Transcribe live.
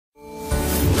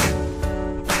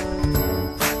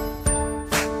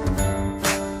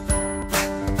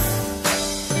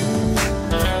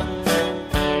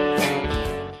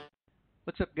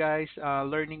What's up guys,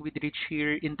 Learning with Rich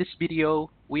here. In this video,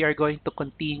 we are going to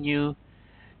continue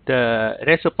the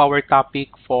rest of our topic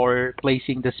for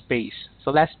placing the space. So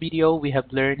last video, we have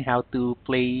learned how to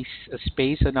place a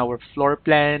space on our floor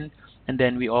plan, and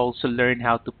then we also learned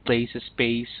how to place a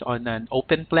space on an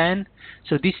open plan.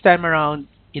 So this time around,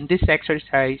 in this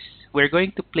exercise, we're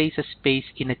going to place a space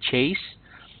in a chase,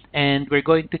 and we're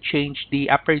going to change the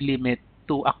upper limit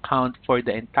to account for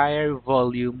the entire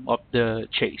volume of the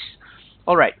chase.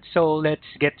 Alright, so let's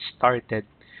get started.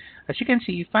 As you can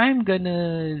see, if I'm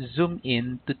gonna zoom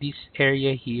in to this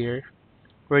area here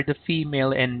where the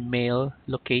female and male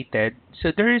located,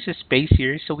 so there is a space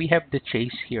here, so we have the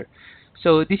chase here.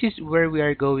 So this is where we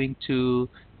are going to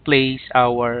place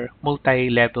our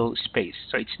multi-level space.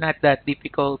 So it's not that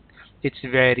difficult, it's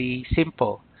very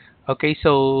simple. Okay,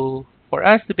 so for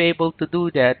us to be able to do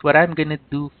that, what I'm gonna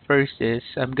do first is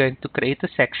I'm going to create a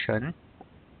section.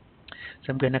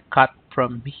 So I'm gonna cut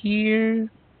from here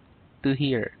to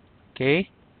here. Okay,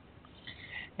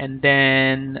 and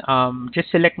then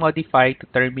just select modify to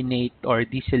terminate or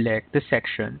deselect the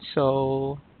section.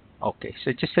 So okay,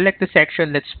 so just select the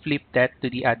section. Let's flip that to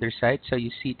the other side. So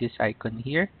you see this icon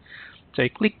here. So I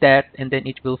click that, and then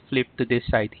it will flip to this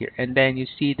side here. And then you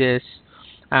see this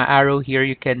arrow here.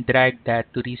 You can drag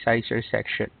that to resize your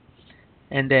section.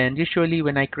 And then usually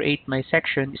when I create my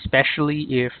section, especially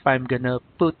if I'm gonna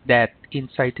put that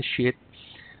inside the sheet,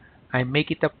 I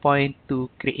make it a point to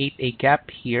create a gap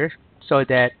here so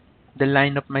that the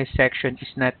line of my section is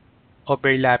not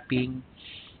overlapping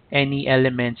any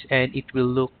elements and it will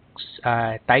look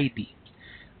tidy.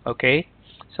 Okay,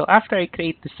 so after I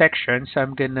create the section, so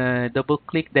I'm gonna double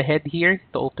click the head here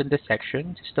to open the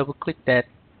section. Just double click that,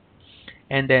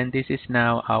 and then this is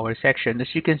now our section.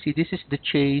 As you can see, this is the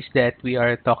chase that we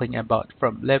are talking about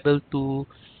from level 2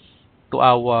 to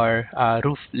our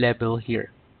roof level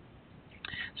here.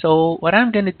 So what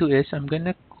I'm gonna do is I'm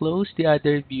gonna close the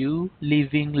other view,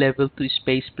 leaving level 2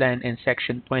 space plan and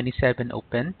section 27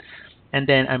 open, and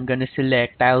then I'm gonna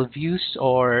select tile views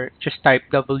or just type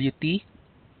WT.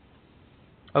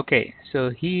 Okay, so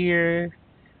here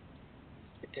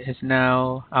is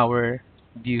now our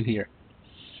view here.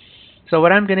 So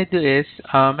what I'm gonna do is,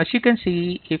 as you can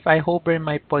see, if I hover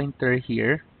my pointer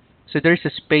here, so there's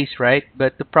a space, right?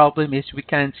 But the problem is we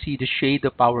can't see the shade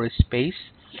of our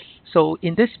space. So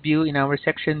in this view, in our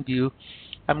section view,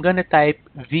 I'm gonna type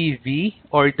VV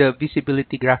or the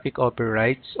visibility graphic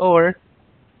overrides, or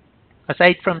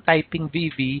aside from typing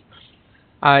VV,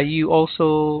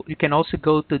 you can also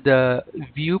go to the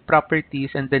view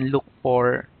properties and then look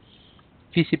for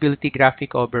visibility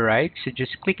graphic override. So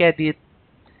just click edit,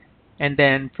 and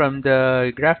then from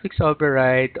the graphics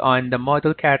override on the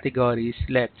model categories,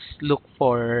 let's look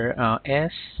for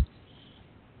S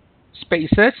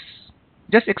spaces.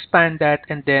 Just expand that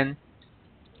and then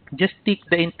just tick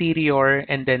the interior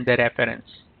and then the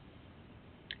reference,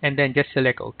 and then just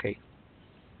select OK,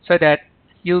 so that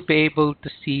you'll be able to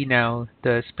see now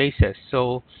the spaces.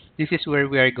 So this is where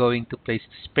we are going to place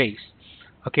the space.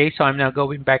 Okay, so I'm now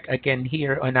going back again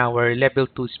here on our level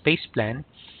 2 space plan.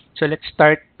 So let's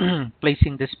start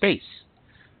placing the space.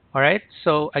 Alright,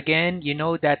 so again, you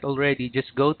know that already.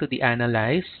 Just go to the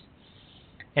Analyze,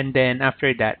 and then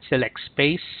after that, select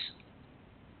Space.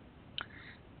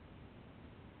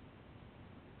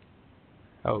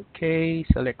 Okay,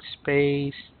 select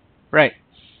Space. Right,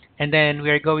 and then we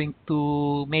are going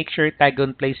to make sure tag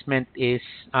on placement is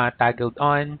toggled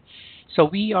on. So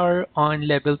we are on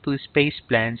level 2 space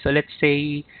plan. So let's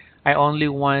say I only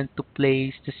want to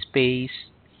place the space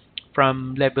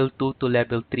from level 2 to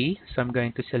level 3. So I'm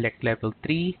going to select level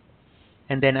 3,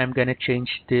 and then I'm going to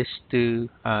change this to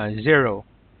 0.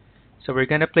 So we're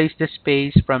going to place the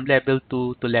space from level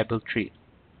 2 to level 3.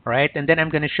 Alright, and then I'm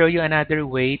going to show you another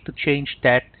way to change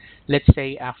that, let's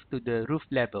say after the roof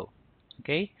level.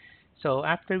 Okay, so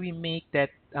after we make that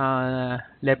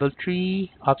level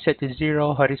 3, offset is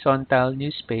 0, horizontal, new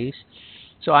space.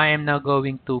 So I am now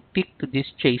going to pick to this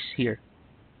chase here.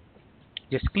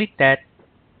 Just click that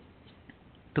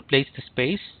to place the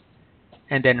space,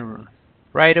 and then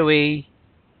right away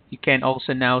you can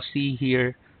also now see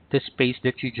here the space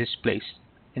that you just placed,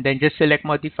 and then just select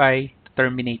modify to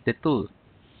terminate the tool.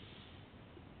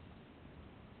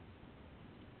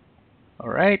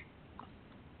 Alright,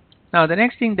 now the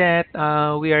next thing that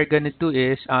we are going to do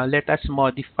is let us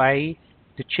modify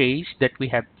the chase that we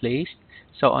have placed.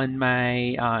 So on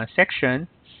my section,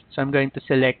 so I'm going to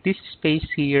select this space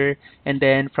here, and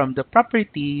then from the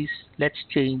properties, let's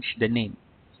change the name.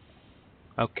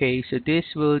 Okay, so this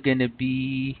will gonna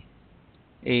be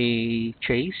a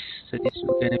chase. So this is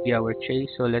gonna be our chase.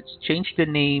 So let's change the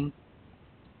name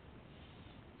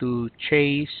to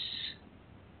chase,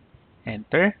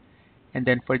 enter, and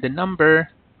then for the number,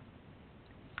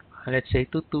 let's say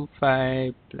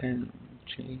 225 plan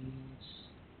chase.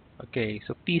 Okay,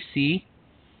 so PC,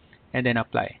 and then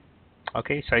apply.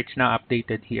 Okay, so it's now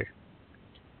updated here.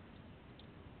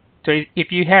 So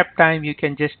if you have time, you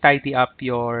can just tidy up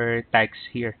your tags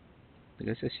here,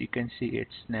 because as you can see,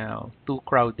 it's now too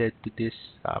crowded to this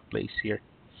place here.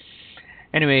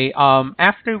 Anyway,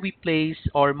 after we place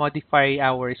or modify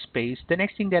our space, the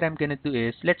next thing that I'm gonna do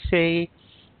is, let's say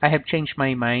I have changed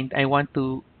my mind. I want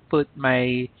to put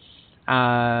my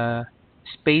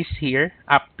space here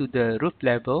up to the roof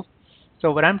level.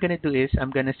 So what I'm gonna do is, I'm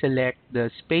gonna select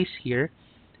the space here,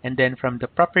 and then from the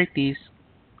properties,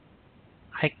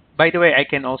 by the way, I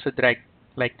can also drag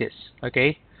like this,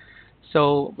 okay?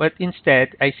 So, but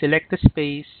instead, I select the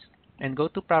space and go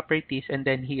to properties, and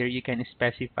then here you can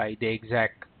specify the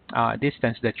exact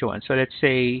distance that you want. So let's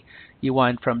say you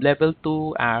want from level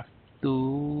 2 up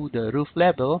to the roof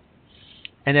level,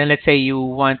 and then let's say you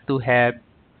want to have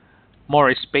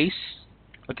more space,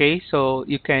 okay? So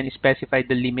you can specify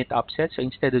the limit offset. So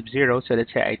instead of 0, so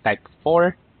let's say I type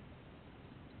 4,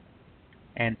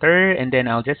 enter, and then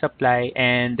I'll just apply,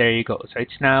 and there you go. So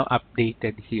it's now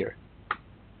updated here.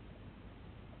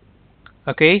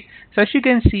 Okay, so as you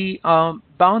can see,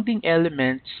 bounding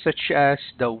elements such as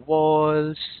the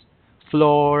walls,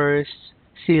 floors,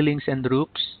 ceilings, and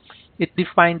roofs, it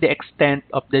defines the extent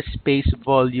of the space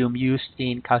volume used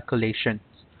in calculations.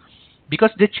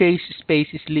 Because the chase space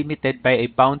is limited by a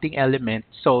bounding element,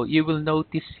 so you will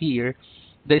notice here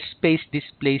the space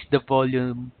displays the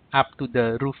volume up to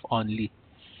the roof only.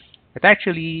 But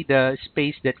actually, the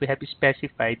space that we have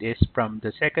specified is from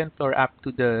the second floor up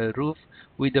to the roof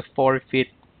with the 4 feet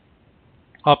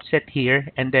offset here.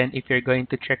 And then if you're going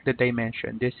to check the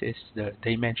dimension, this is the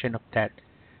dimension of that.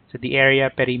 So the area,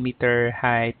 perimeter,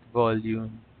 height,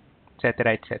 volume,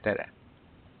 etc., etc.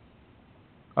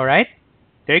 All right,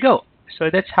 there you go. So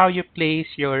that's how you place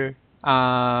your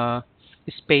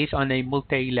space on a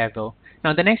multi-level.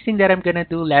 Now the next thing that I'm gonna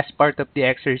do, last part of the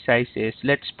exercise, is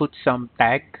let's put some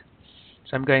tag.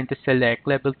 So I'm going to select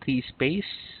level 3 space,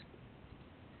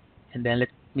 and then let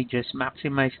me just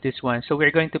maximize this one. So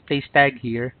we're going to place tag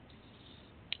here.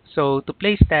 So to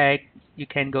place tag, you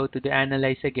can go to the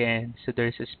analyze again. So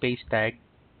there's a space tag.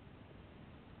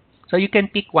 So you can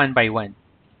pick one by one,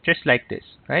 just like this,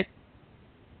 right?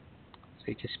 So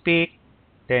you just pick,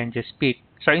 then just pick.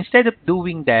 So instead of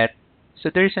doing that, so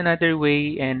there's another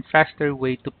way and faster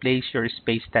way to place your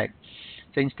space tag.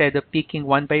 So instead of picking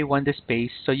one by one the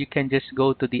space, so you can just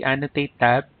go to the annotate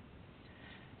tab,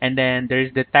 and then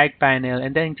there's the tag panel,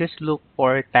 and then just look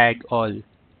for tag all.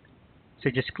 So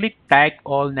just click tag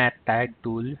all, not tag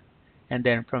tool, and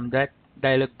then from that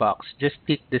dialog box, just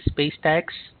tick the space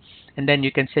tags, and then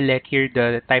you can select here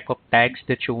the type of tags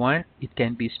that you want. It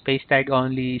can be space tag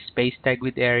only, space tag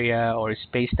with area, or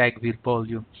space tag with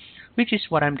volume, which is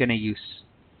what I'm gonna use.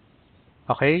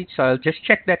 Okay, so I'll just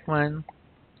check that one,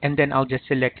 and then I'll just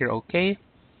select here OK,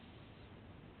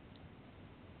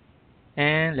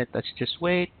 and let us just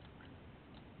wait.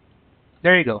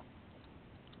 There you go.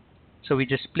 So we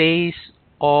just place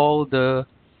all the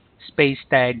space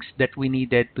tags that we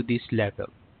needed to this level.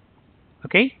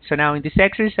 Okay, so now in this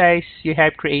exercise, you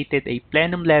have created a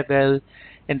plenum level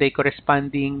and a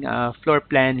corresponding floor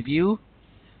plan view.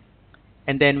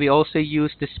 And then we also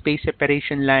use the space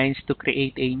separation lines to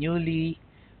create a newly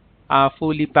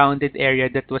fully bounded area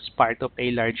that was part of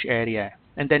a large area.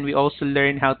 And then we also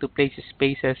learn how to place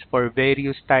spaces for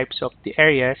various types of the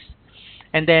areas.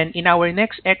 And then in our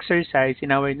next exercise,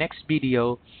 in our next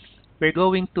video, we're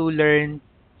going to learn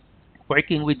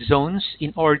working with zones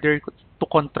in order to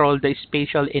control the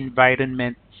spatial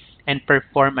environment and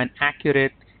perform an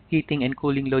accurate heating and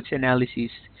cooling loads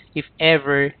analysis if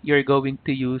ever you're going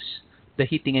to use the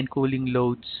heating and cooling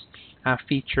loads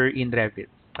feature in Revit.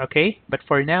 Okay, but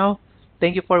for now,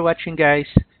 thank you for watching, guys.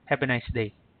 Have a nice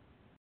day.